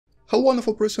Hello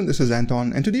wonderful person, this is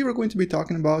Anton, and today we're going to be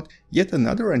talking about yet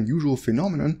another unusual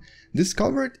phenomenon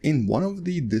discovered in one of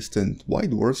the distant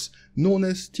white dwarfs known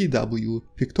as Tybie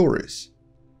Pictoris.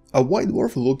 A white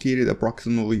dwarf located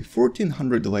approximately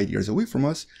 1400 light years away from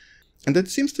us, and that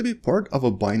seems to be part of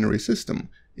a binary system.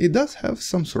 It does have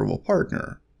some sort of a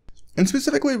partner. And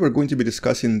specifically we're going to be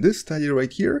discussing this study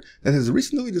right here that has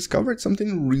recently discovered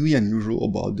something really unusual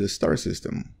about this star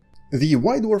system. The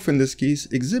white dwarf in this case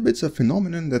exhibits a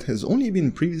phenomenon that has only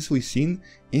been previously seen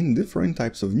in different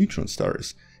types of neutron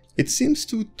stars. It seems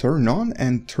to turn on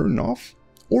and turn off,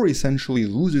 or essentially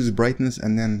lose its brightness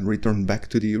and then return back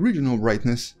to the original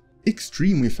brightness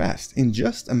extremely fast, in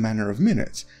just a matter of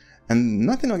minutes. And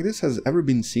nothing like this has ever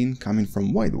been seen coming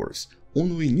from white dwarfs,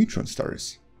 only neutron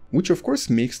stars. Which of course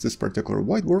makes this particular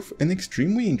white dwarf an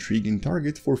extremely intriguing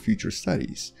target for future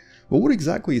studies. But what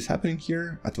exactly is happening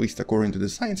here, at least according to the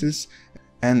scientists,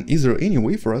 and is there any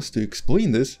way for us to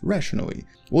explain this rationally?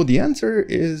 Well, the answer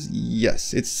is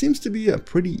yes. It seems to be a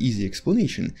pretty easy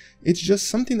explanation. It's just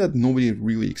something that nobody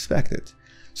really expected.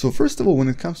 So first of all, when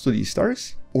it comes to these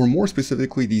stars, or more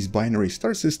specifically these binary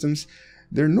star systems,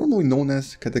 they're normally known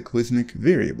as cataclysmic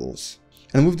variables.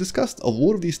 And we've discussed a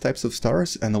lot of these types of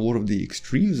stars and a lot of the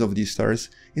extremes of these stars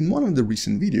in one of the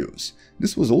recent videos.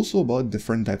 This was also about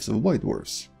different types of white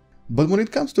dwarfs. But when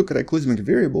it comes to cataclysmic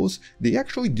variables, they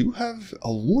actually do have a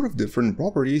lot of different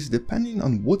properties depending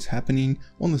on what's happening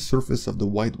on the surface of the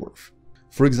white dwarf.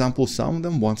 For example, some of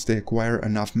them, once they acquire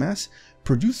enough mass,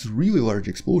 produce really large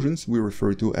explosions we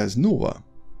refer to as nova.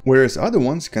 Whereas other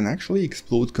ones can actually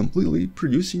explode completely,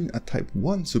 producing a type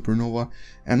 1 supernova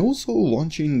and also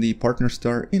launching the partner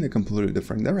star in a completely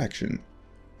different direction.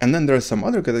 And then there are some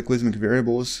other cataclysmic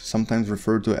variables, sometimes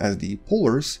referred to as the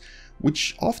polars,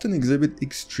 which often exhibit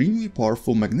extremely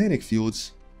powerful magnetic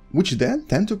fields, which then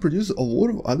tend to produce a lot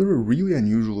of other really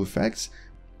unusual effects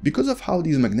because of how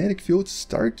these magnetic fields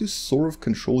start to sort of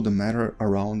control the matter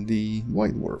around the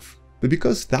white dwarf. But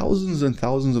because thousands and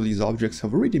thousands of these objects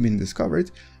have already been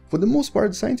discovered, for the most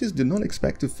part scientists did not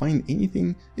expect to find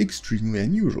anything extremely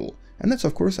unusual, and that's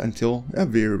of course until a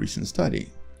very recent study.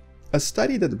 A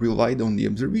study that relied on the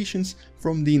observations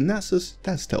from the NASA's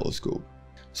TESS telescope.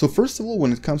 So first of all,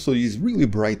 when it comes to these really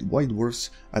bright white dwarfs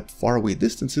at faraway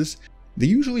distances, they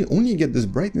usually only get this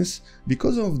brightness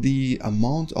because of the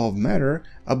amount of matter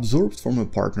absorbed from a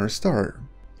partner star.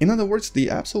 In other words, they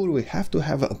absolutely have to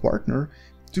have a partner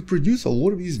to produce a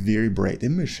lot of these very bright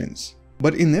emissions.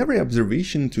 But in every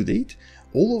observation to date,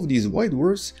 all of these white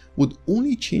dwarfs would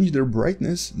only change their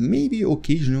brightness maybe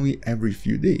occasionally every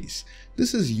few days.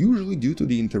 This is usually due to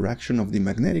the interaction of the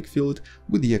magnetic field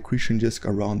with the accretion disk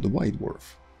around the white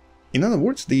dwarf. In other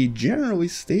words, they generally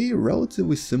stay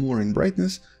relatively similar in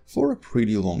brightness for a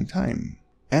pretty long time.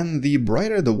 And the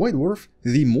brighter the white dwarf,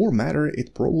 the more matter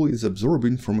it probably is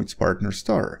absorbing from its partner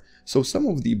star. So some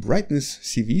of the brightness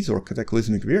CVs or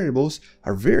cataclysmic variables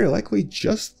are very likely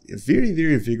just very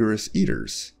vigorous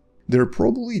eaters. They're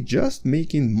probably just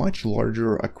making much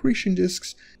larger accretion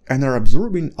disks and are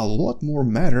absorbing a lot more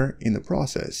matter in the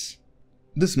process.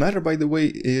 This matter, by the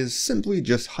way, is simply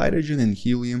just hydrogen and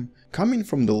helium coming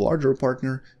from the larger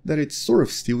partner that it's sort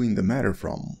of stealing the matter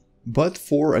from. But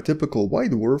for a typical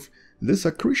white dwarf, this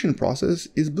accretion process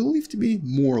is believed to be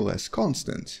more or less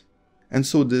constant. And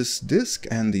so this disk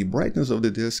and the brightness of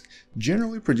the disk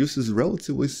generally produces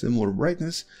relatively similar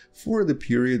brightness for the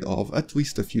period of at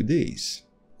least a few days.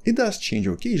 It does change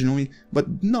occasionally,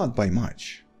 but not by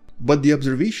much. But the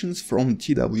observations from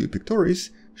Tybie Pictoris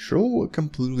show a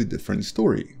completely different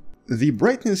story. The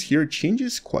brightness here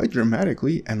changes quite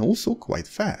dramatically and also quite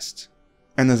fast.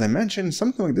 And as I mentioned,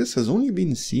 something like this has only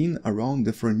been seen around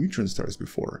different neutron stars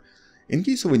before. In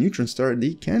case of a neutron star,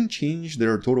 they can change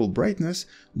their total brightness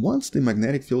once the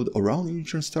magnetic field around the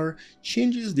neutron star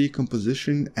changes the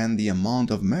composition and the amount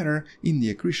of matter in the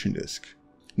accretion disk.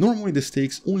 Normally this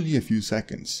takes only a few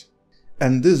seconds.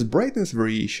 And this brightness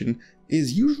variation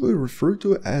is usually referred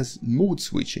to as mode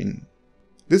switching.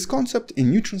 This concept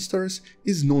in neutron stars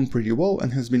is known pretty well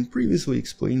and has been previously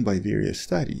explained by various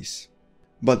studies.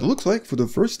 But looks like for the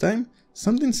first time,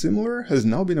 something similar has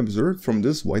now been observed from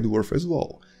this white dwarf as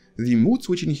well. The mode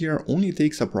switching here only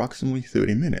takes approximately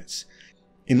 30 minutes.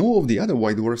 In all of the other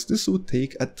white dwarfs, this would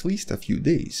take at least a few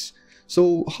days.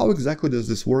 So how exactly does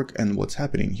this work and what's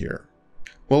happening here?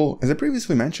 Well, as I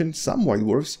previously mentioned, some white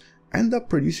dwarfs end up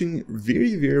producing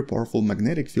very powerful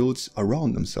magnetic fields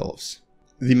around themselves.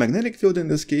 The magnetic field in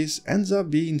this case ends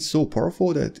up being so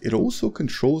powerful that it also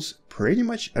controls pretty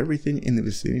much everything in the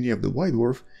vicinity of the white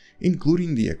dwarf,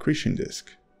 including the accretion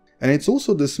disk. And it's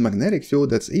also this magnetic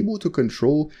field that's able to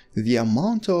control the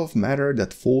amount of matter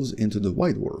that falls into the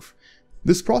white dwarf.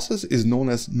 This process is known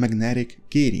as magnetic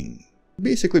gating,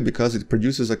 basically because it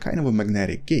produces a kind of a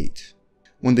magnetic gate.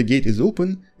 When the gate is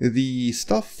open, the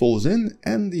stuff falls in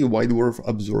and the white dwarf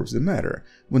absorbs the matter.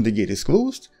 When the gate is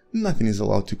closed, nothing is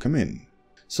allowed to come in.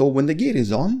 So when the gate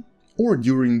is on, or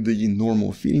during the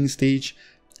normal feeding stage,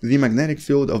 the magnetic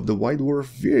field of the white dwarf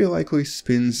very likely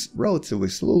spins relatively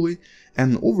slowly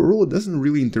and overall doesn't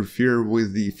really interfere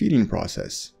with the feeding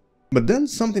process. But then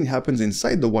something happens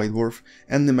inside the white dwarf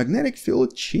and the magnetic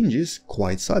field changes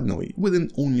quite suddenly, within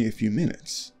only a few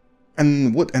minutes.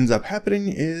 And what ends up happening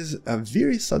is a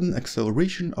very sudden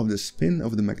acceleration of the spin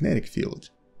of the magnetic field.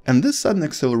 And this sudden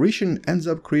acceleration ends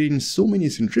up creating so many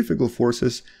centrifugal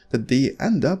forces that they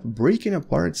end up breaking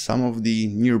apart some of the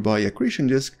nearby accretion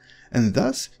disk and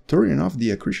thus turning off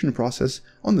the accretion process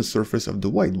on the surface of the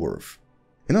white dwarf.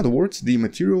 In other words, the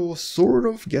material sort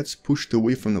of gets pushed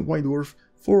away from the white dwarf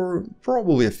for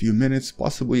probably a few minutes,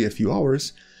 possibly a few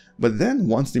hours, but then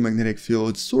once the magnetic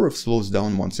field sort of slows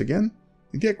down once again,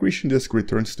 the accretion disk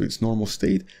returns to its normal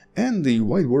state and the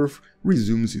white dwarf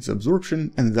resumes its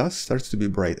absorption and thus starts to be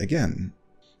bright again.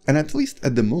 And at least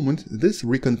at the moment, this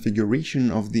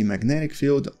reconfiguration of the magnetic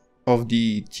field of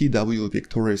the TW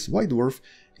Pictoris white dwarf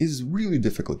is really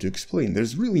difficult to explain.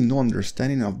 There's really no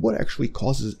understanding of what actually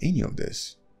causes any of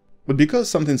this. But because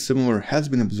something similar has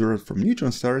been observed from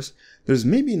neutron stars, there's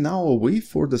maybe now a way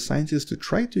for the scientists to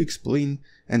try to explain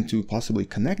and to possibly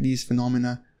connect these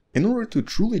phenomena in order to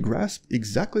truly grasp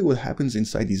exactly what happens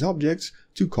inside these objects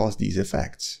to cause these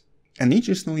effects. And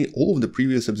interestingly, all of the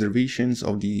previous observations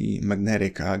of the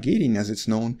magnetic gating, as it's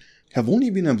known, have only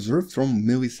been observed from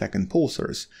millisecond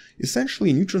pulsars,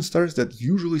 essentially neutron stars that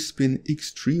usually spin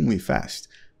extremely fast,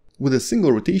 with a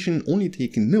single rotation only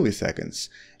taking milliseconds.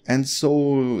 And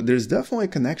so there's definitely a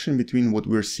connection between what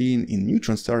we're seeing in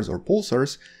neutron stars or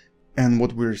pulsars and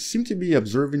what we seem to be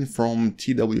observing from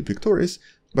TW Pictoris,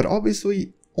 but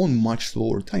obviously on much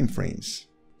slower time frames.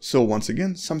 So once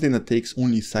again, something that takes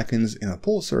only seconds in a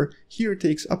pulsar here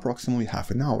takes approximately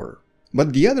half an hour.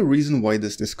 But the other reason why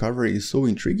this discovery is so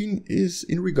intriguing is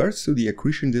in regards to the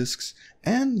accretion disks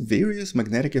and various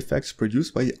magnetic effects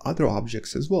produced by other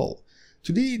objects as well.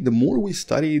 Today, the more we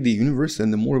study the universe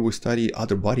and the more we study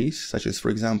other bodies, such as for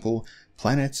example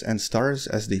planets and stars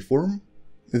as they form,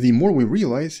 the more we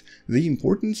realize the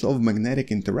importance of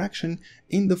magnetic interaction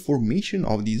in the formation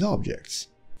of these objects.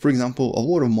 For example, a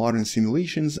lot of modern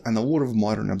simulations and a lot of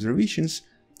modern observations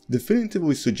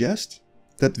definitively suggest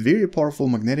that very powerful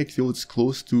magnetic fields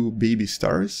close to baby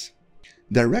stars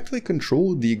directly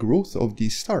control the growth of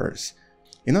these stars.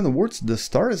 In other words, the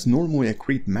stars normally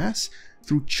accrete mass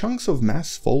through chunks of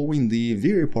mass following the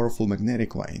very powerful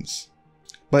magnetic lines.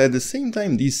 But at the same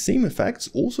time, these same effects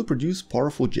also produce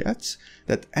powerful jets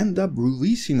that end up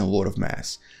releasing a lot of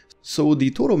mass. So the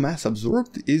total mass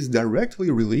absorbed is directly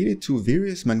related to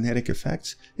various magnetic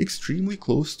effects extremely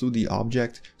close to the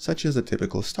object, such as a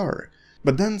typical star.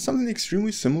 But then something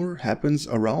extremely similar happens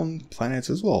around planets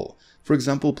as well. For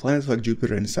example, planets like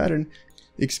Jupiter and Saturn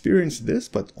experienced this,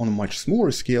 but on a much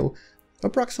smaller scale,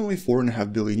 approximately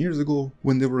 4.5 billion years ago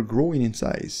when they were growing in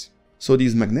size. So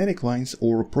these magnetic lines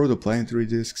or protoplanetary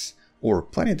disks or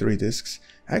planetary disks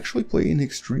actually play an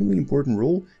extremely important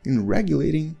role in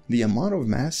regulating the amount of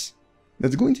mass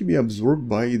that's going to be absorbed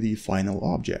by the final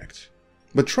object.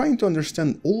 But trying to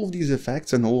understand all of these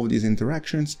effects and all of these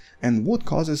interactions and what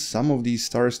causes some of these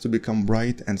stars to become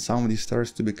bright and some of these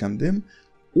stars to become dim,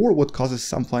 or what causes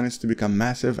some planets to become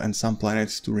massive and some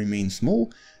planets to remain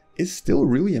small, is still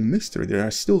really a mystery. There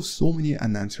are still so many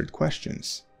unanswered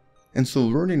questions. And so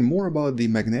learning more about the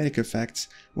magnetic effects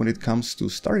when it comes to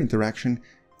star interaction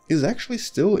is actually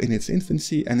still in its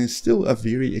infancy and is still a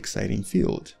very exciting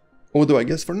field. Although I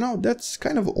guess for now that's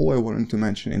kind of all I wanted to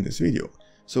mention in this video.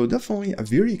 So definitely a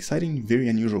very exciting, very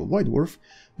unusual white dwarf,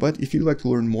 but if you'd like to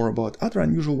learn more about other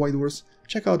unusual white dwarfs,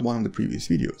 check out one of the previous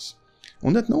videos.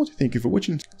 On that note, thank you for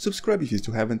watching, subscribe if you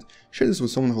still haven't, share this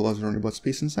with someone who loves learning about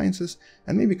space and sciences,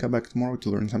 and maybe come back tomorrow to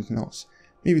learn something else.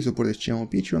 Maybe support this channel on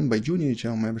Patreon by joining the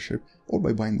channel membership or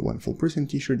by buying the Wonderful Person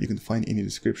t-shirt you can find in the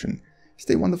description.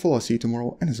 Stay wonderful, I'll see you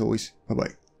tomorrow, and as always, bye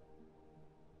bye.